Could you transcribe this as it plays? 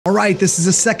All right, this is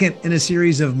the second in a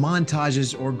series of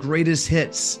montages or greatest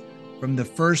hits from the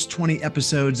first 20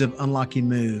 episodes of Unlocking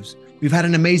Moves. We've had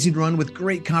an amazing run with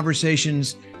great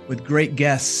conversations with great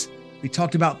guests. We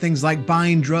talked about things like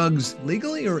buying drugs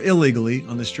legally or illegally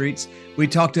on the streets. We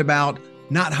talked about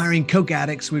not hiring coke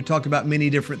addicts. We've talked about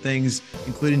many different things,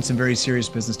 including some very serious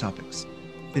business topics.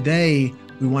 Today,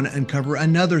 we want to uncover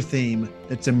another theme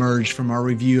that's emerged from our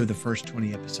review of the first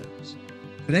 20 episodes.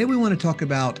 Today, we want to talk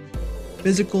about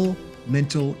physical,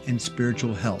 mental, and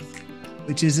spiritual health,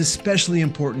 which is especially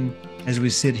important as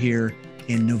we sit here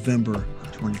in November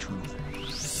of 2023.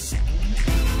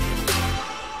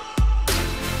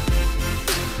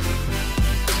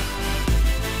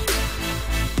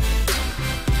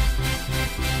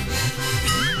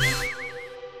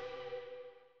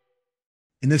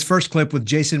 In this first clip with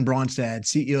Jason Bronstad,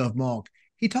 CEO of Malk,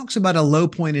 he talks about a low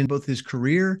point in both his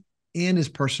career and his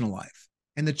personal life,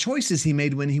 and the choices he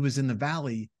made when he was in the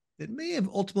valley that may have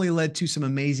ultimately led to some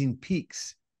amazing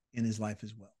peaks in his life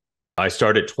as well. I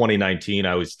started 2019.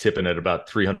 I was tipping at about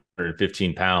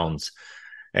 315 pounds.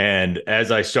 And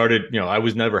as I started, I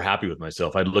was never happy with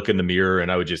myself. I'd look in the mirror and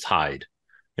I would just hide.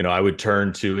 I would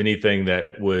turn to anything that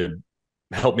would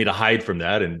help me to hide from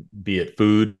that. And be it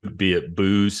food, be it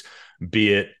booze,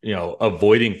 be it,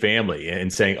 avoiding family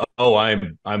and saying, oh,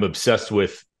 I'm obsessed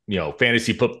with,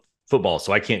 fantasy football,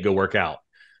 so I can't go work out.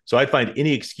 So I'd find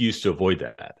any excuse to avoid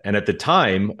that. And at the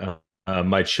time,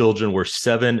 my children were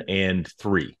 7 and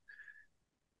 3.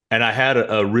 And I had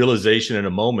a realization in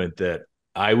a moment that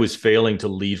I was failing to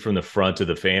lead from the front of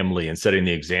the family and setting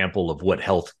the example of what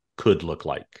health could look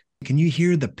like. Can you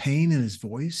hear the pain in his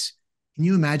voice? Can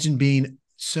you imagine being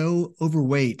so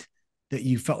overweight that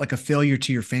you felt like a failure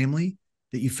to your family,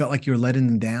 that you felt like you were letting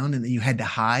them down and that you had to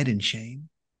hide in shame?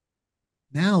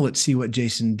 Now let's see what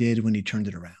Jason did when he turned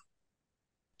it around.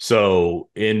 So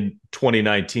in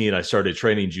 2019, I started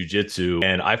training jiu-jitsu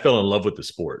and I fell in love with the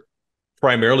sport,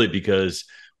 primarily because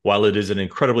while it is an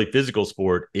incredibly physical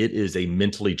sport, it is a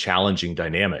mentally challenging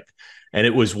dynamic. And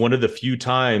it was one of the few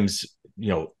times,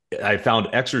 I found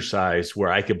exercise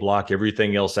where I could block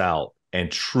everything else out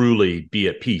and truly be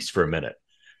at peace for a minute.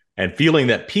 And feeling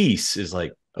that peace is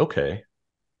like, okay,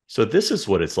 so this is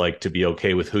what it's like to be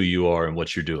okay with who you are and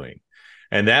what you're doing.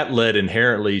 And that led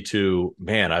inherently to,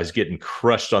 man, I was getting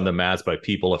crushed on the mats by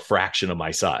people a fraction of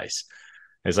my size.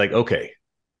 It's like, okay,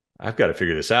 I've got to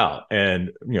figure this out.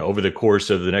 And, over the course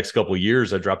of the next couple of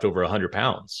years, I dropped over 100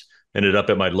 pounds, ended up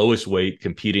at my lowest weight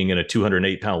competing in a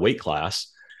 208-pound weight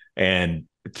class. And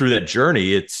through that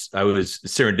journey, I was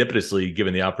serendipitously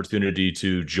given the opportunity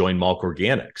to join Malk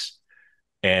Organics.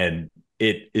 And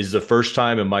it is the first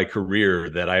time in my career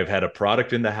that I've had a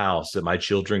product in the house that my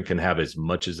children can have as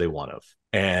much as they want of.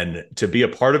 And to be a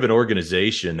part of an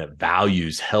organization that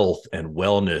values health and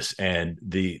wellness and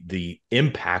the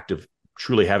impact of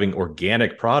truly having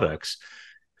organic products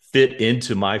fit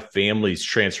into my family's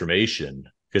transformation.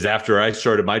 Because after I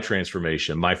started my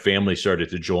transformation, my family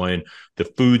started to join. The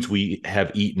foods we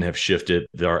have eaten have shifted.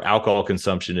 Our alcohol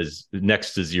consumption is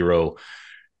next to zero.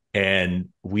 And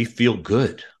we feel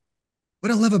good.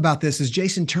 What I love about this is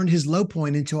Jason turned his low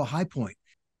point into a high point.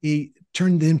 He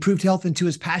turned the improved health into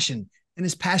his passion, and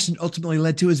his passion ultimately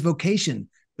led to his vocation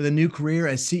with a new career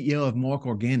as CEO of Malk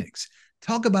Organics.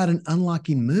 Talk about an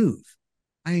unlocking move.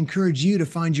 I encourage you to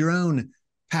find your own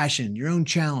passion, your own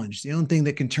challenge, the own thing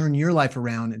that can turn your life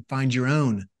around and find your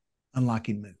own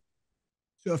unlocking move.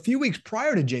 So a few weeks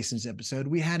prior to Jason's episode,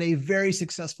 we had a very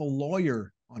successful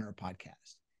lawyer on our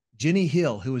podcast, Jenny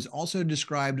Hill, who is also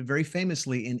described very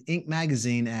famously in Inc.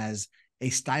 magazine as a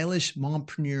stylish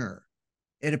mompreneur.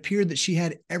 It appeared that she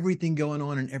had everything going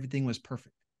on and everything was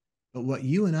perfect. But what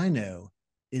you and I know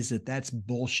is that that's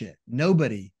bullshit.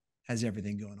 Nobody has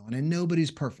everything going on and nobody's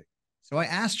perfect. So I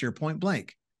asked her point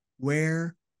blank,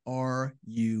 where are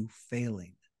you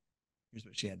failing? Here's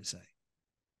what she had to say.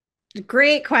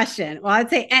 Great question. Well,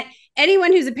 I'd say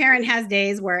anyone who's a parent has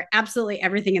days where absolutely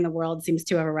everything in the world seems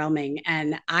too overwhelming.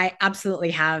 And I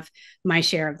absolutely have my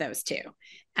share of those too.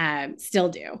 Still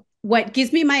do. What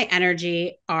gives me my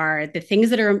energy are the things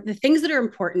that are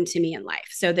important to me in life.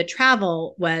 So the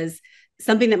travel was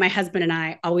something that my husband and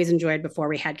I always enjoyed before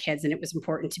we had kids, and it was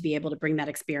important to be able to bring that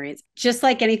experience. Just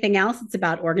like anything else, it's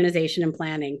about organization and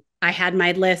planning. I had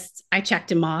my lists. I checked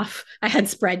them off. I had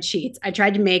spreadsheets. I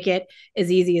tried to make it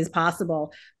as easy as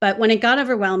possible. But when it got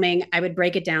overwhelming, I would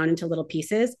break it down into little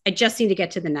pieces. I just need to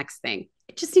get to the next thing.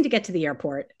 I just need to get to the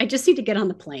airport. I just need to get on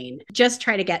the plane. Just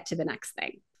try to get to the next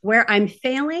thing. Where I'm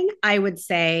failing, I would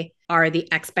say, are the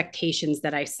expectations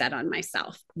that I set on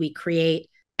myself. We create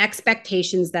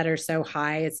expectations that are so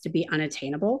high as to be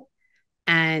unattainable.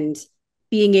 And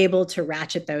being able to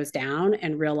ratchet those down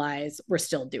and realize we're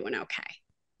still doing okay.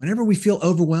 Whenever we feel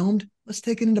overwhelmed, let's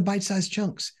take it into bite-sized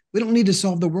chunks. We don't need to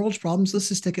solve the world's problems. Let's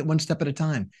just take it one step at a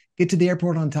time. Get to the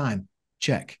airport on time.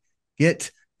 Check.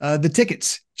 Get the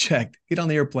tickets. Check. Get on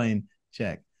the airplane.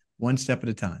 Check. One step at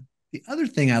a time. The other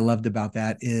thing I loved about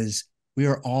that is we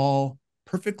are all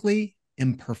perfectly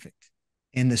imperfect.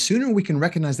 And the sooner we can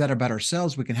recognize that about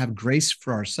ourselves, we can have grace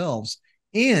for ourselves.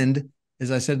 And as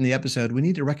I said in the episode, we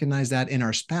need to recognize that in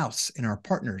our spouse, in our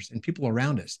partners, and people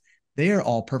around us. They are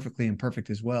all perfectly imperfect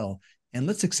as well. And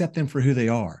let's accept them for who they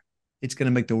are. It's going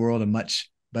to make the world a much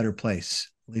better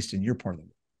place, at least in your part of the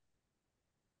world.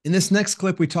 In this next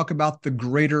clip, we talk about the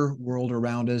greater world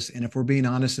around us. And if we're being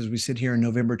honest, as we sit here in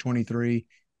November 23,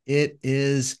 it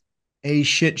is a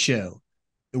shit show.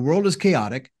 The world is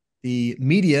chaotic. The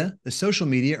media, the social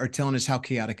media are telling us how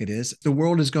chaotic it is. The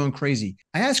world is going crazy.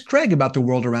 I asked Craig about the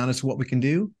world around us, what we can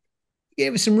do. He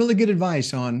gave us some really good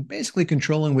advice on basically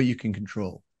controlling what you can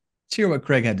control. Let's hear what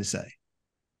Craig had to say.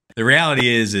 The reality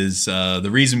is the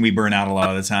reason we burn out a lot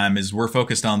of the time is we're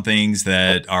focused on things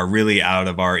that are really out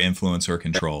of our influence or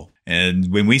control.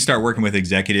 And when we start working with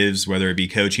executives, whether it be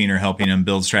coaching or helping them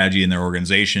build strategy in their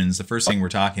organizations, the first thing we're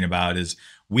talking about is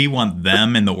we want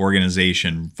them and the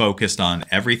organization focused on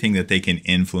everything that they can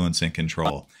influence and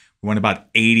control. We want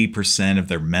about 80% of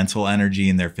their mental energy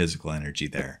and their physical energy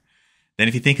there. Then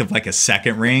if you think of like a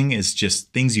second ring, it's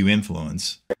just things you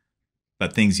influence,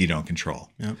 but things you don't control.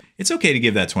 Yep. It's okay to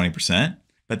give that 20%,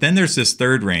 but then there's this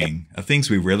third ring of things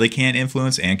we really can't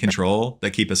influence and control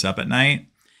that keep us up at night.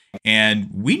 And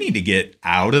we need to get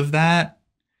out of that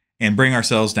and bring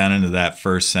ourselves down into that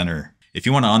first center. If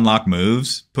you want to unlock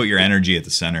moves, put your energy at the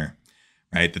center,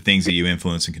 right? The things that you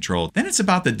influence and control. Then it's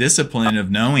about the discipline of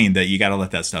knowing that you got to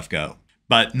let that stuff go.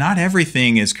 But not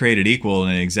everything is created equal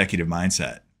in an executive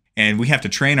mindset. And we have to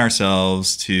train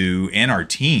ourselves to, and our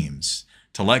teams,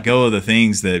 to let go of the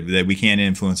things that we can't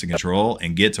influence and control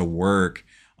and get to work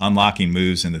unlocking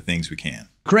moves in the things we can.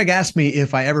 Craig asked me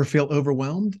if I ever feel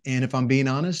overwhelmed. And if I'm being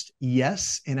honest,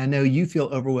 yes. And I know you feel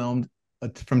overwhelmed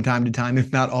from time to time,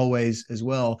 if not always as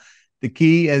well. The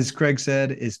key, as Craig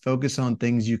said, is focus on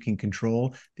things you can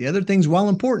control. The other things, while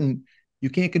important, you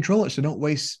can't control it. So don't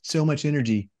waste so much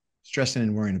energy stressing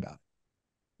and worrying about it.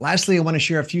 Lastly, I want to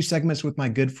share a few segments with my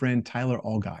good friend, Tyler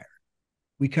Allgaier.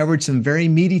 We covered some very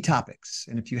meaty topics.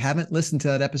 And if you haven't listened to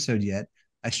that episode yet,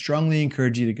 I strongly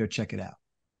encourage you to go check it out.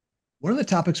 One of the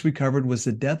topics we covered was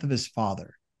the death of his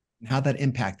father and how that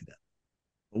impacted him.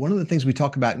 But one of the things we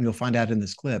talk about, and you'll find out in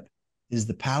this clip, is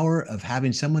the power of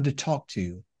having someone to talk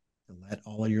to let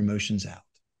all of your emotions out.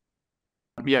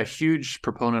 Yeah, huge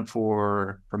proponent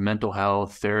for mental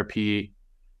health therapy.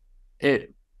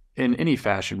 It in any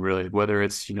fashion, really, whether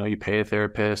it's, you pay a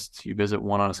therapist, you visit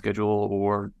one on a schedule,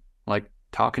 or like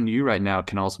talking to you right now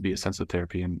can also be a sense of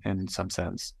therapy in some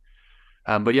sense.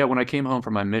 But yeah, when I came home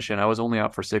from my mission, I was only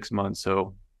out for 6 months.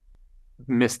 So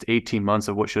missed 18 months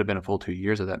of what should have been a full 2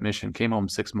 years of that mission. Came home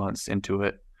 6 months into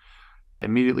it.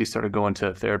 Immediately started going to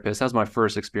a therapist. That was my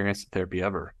first experience in therapy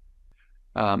ever.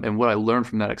 And what I learned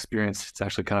from that experience, it's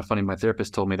actually kind of funny. My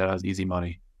therapist told me that I was easy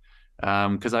money.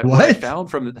 Because what I found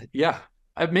from,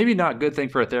 maybe not a good thing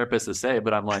for a therapist to say,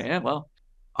 but I'm like, well,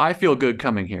 I feel good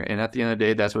coming here. And at the end of the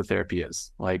day, that's what therapy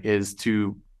is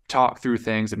to talk through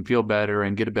things and feel better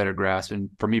and get a better grasp. And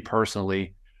for me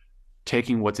personally,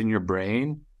 taking what's in your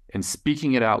brain and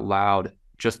speaking it out loud,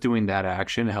 just doing that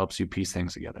action helps you piece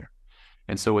things together.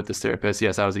 And so with this therapist,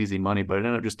 yes, I was easy money, but I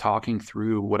ended up just talking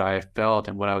through what I felt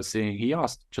and what I was seeing. He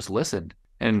also just listened.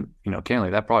 And,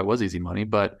 candidly, that probably was easy money,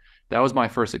 but that was my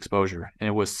first exposure. And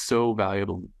it was so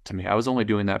valuable to me. I was only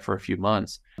doing that for a few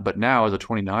months. But now as a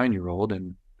 29-year-old,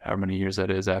 and however many years that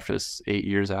is after this, 8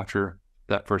 years after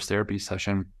that first therapy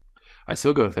session, I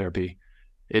still go to therapy.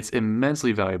 It's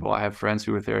immensely valuable. I have friends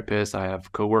who are therapists. I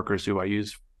have coworkers who I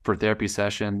use for therapy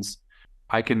sessions.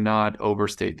 I cannot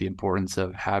overstate the importance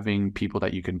of having people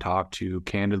that you can talk to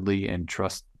candidly and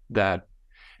trust that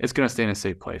it's going to stay in a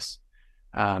safe place.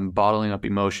 Bottling up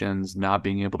emotions, not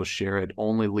being able to share it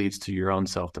only leads to your own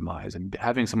self-demise. And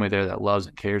having somebody there that loves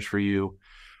and cares for you,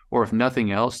 or if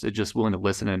nothing else, is just willing to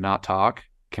listen and not talk,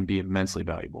 can be immensely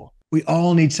valuable. We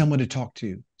all need someone to talk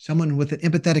to, someone with an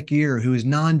empathetic ear who is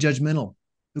non-judgmental,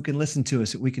 who can listen to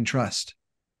us, that we can trust.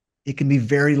 It can be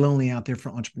very lonely out there for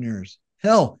entrepreneurs.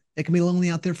 Hell, it can be lonely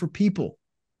out there for people.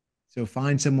 So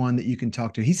find someone that you can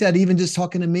talk to. He said even just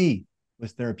talking to me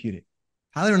was therapeutic.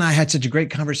 Tyler and I had such a great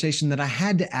conversation that I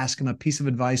had to ask him a piece of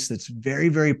advice that's very,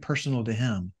 very personal to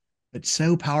him, but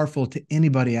so powerful to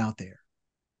anybody out there.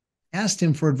 I asked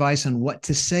him for advice on what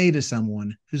to say to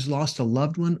someone who's lost a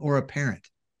loved one or a parent,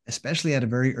 especially at a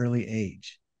very early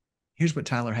age. Here's what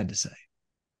Tyler had to say.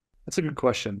 That's a good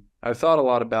question. I've thought a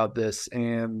lot about this,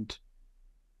 and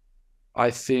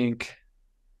I think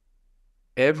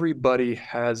everybody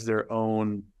has their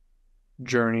own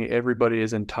journey. Everybody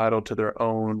is entitled to their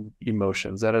own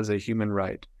emotions. That is a human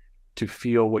right, to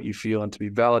feel what you feel and to be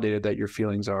validated that your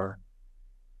feelings are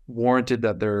warranted,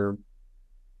 that they're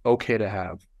okay to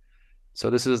have. So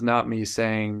this is not me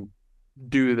saying,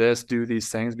 do this, do these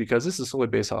things, because this is solely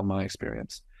based on my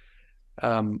experience.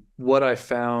 What I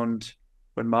found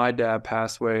when my dad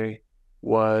passed away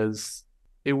was,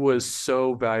 it was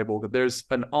so valuable. There's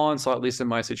an onslaught, at least in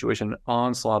my situation, an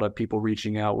onslaught of people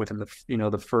reaching out within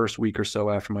the first week or so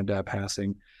after my dad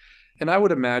passing. And I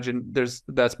would imagine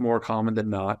that's more common than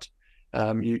not.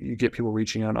 You get people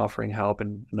reaching out and offering help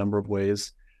in a number of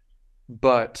ways.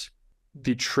 But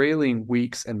the trailing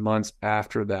weeks and months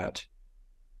after that,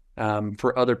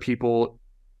 for other people,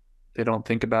 they don't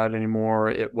think about it anymore.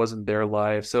 It wasn't their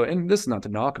life. So, and this is not to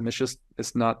knock them.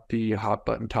 It's not the hot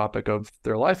button topic of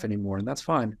their life anymore, and that's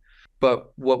fine.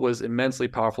 But what was immensely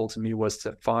powerful to me was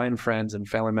to find friends and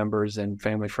family members and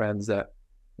family friends that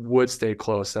would stay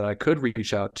close, that I could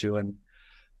reach out to, and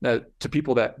that to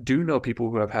people that do know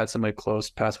people who have had somebody close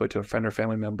pass away to a friend or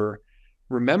family member,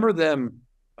 remember them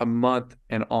a month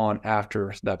and on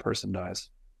after that person dies.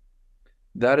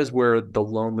 That is where the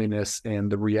loneliness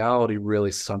and the reality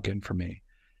really sunk in for me.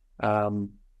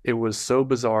 It was so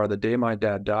bizarre. The day my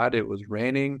dad died, it was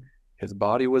raining. His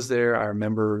body was there. I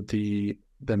remember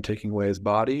them taking away his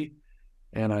body,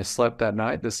 and I slept that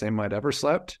night the same I'd ever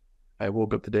slept. I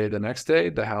woke up the next day.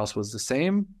 The house was the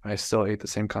same. I still ate the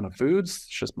same kind of foods. It's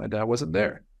just my dad wasn't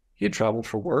there. He had traveled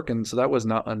for work, and so that was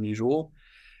not unusual.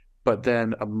 But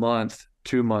then a month,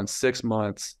 2 months, 6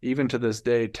 months, even to this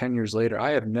day, 10 years later,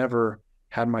 I have never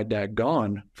had my dad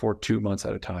gone for 2 months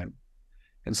at a time.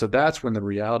 And so that's when the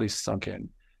reality sunk in.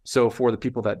 So for the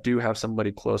people that do have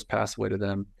somebody close pass away to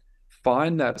them,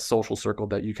 find that social circle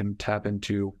that you can tap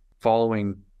into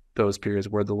following those periods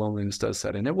where the loneliness does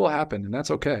set in. It will happen, and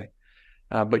that's okay.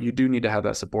 But you do need to have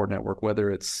that support network,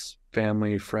 whether it's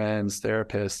family, friends,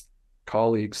 therapists,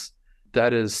 colleagues.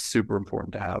 That is super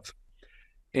important to have.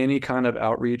 Any kind of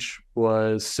outreach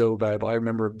was so valuable. I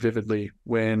remember vividly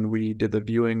when we did the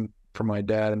viewing for my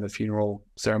dad and the funeral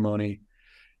ceremony.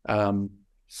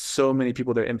 So many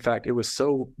people there. In fact, it was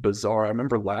so bizarre. I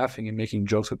remember laughing and making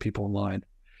jokes with people in line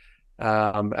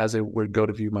as they would go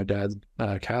to view my dad's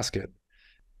casket.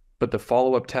 But the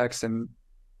follow-up text, and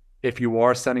if you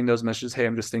are sending those messages, hey,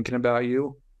 I'm just thinking about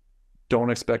you,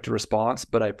 don't expect a response,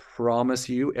 but I promise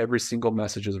you every single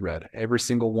message is read. Every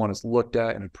single one is looked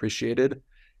at and appreciated.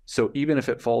 So even if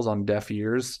it falls on deaf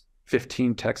ears,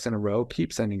 15 texts in a row,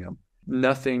 keep sending them.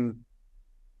 Nothing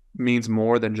means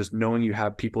more than just knowing you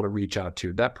have people to reach out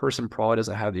to. That person probably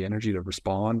doesn't have the energy to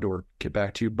respond or get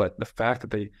back to you, but the fact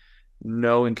that they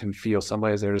know and can feel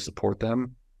somebody is there to support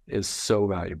them is so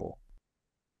valuable.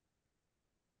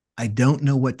 I don't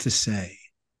know what to say.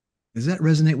 Does that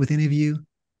resonate with any of you?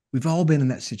 We've all been in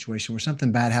that situation where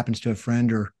something bad happens to a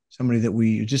friend or somebody that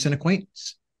we just an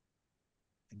acquaintance.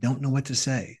 I don't know what to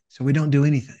say, so we don't do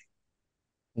anything.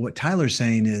 What Tyler's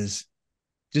saying is,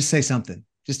 just say something.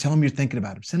 Just tell them you're thinking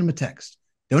about them. Send them a text.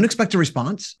 Don't expect a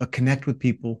response, but connect with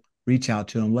people, reach out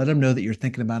to them, let them know that you're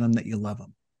thinking about them, that you love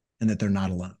them, and that they're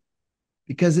not alone.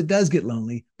 Because it does get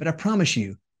lonely, but I promise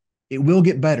you, it will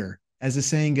get better. As the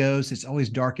saying goes, it's always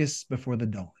darkest before the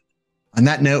dawn. On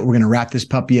that note, we're going to wrap this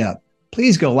puppy up.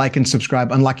 Please go like and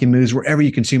subscribe Unlocking Moves wherever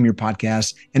you consume your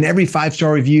podcasts. And every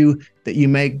 5-star review that you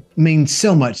make means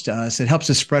so much to us. It helps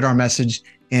us spread our message.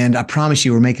 And I promise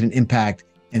you, we're making an impact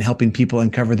in helping people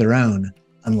uncover their own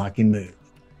unlocking moves.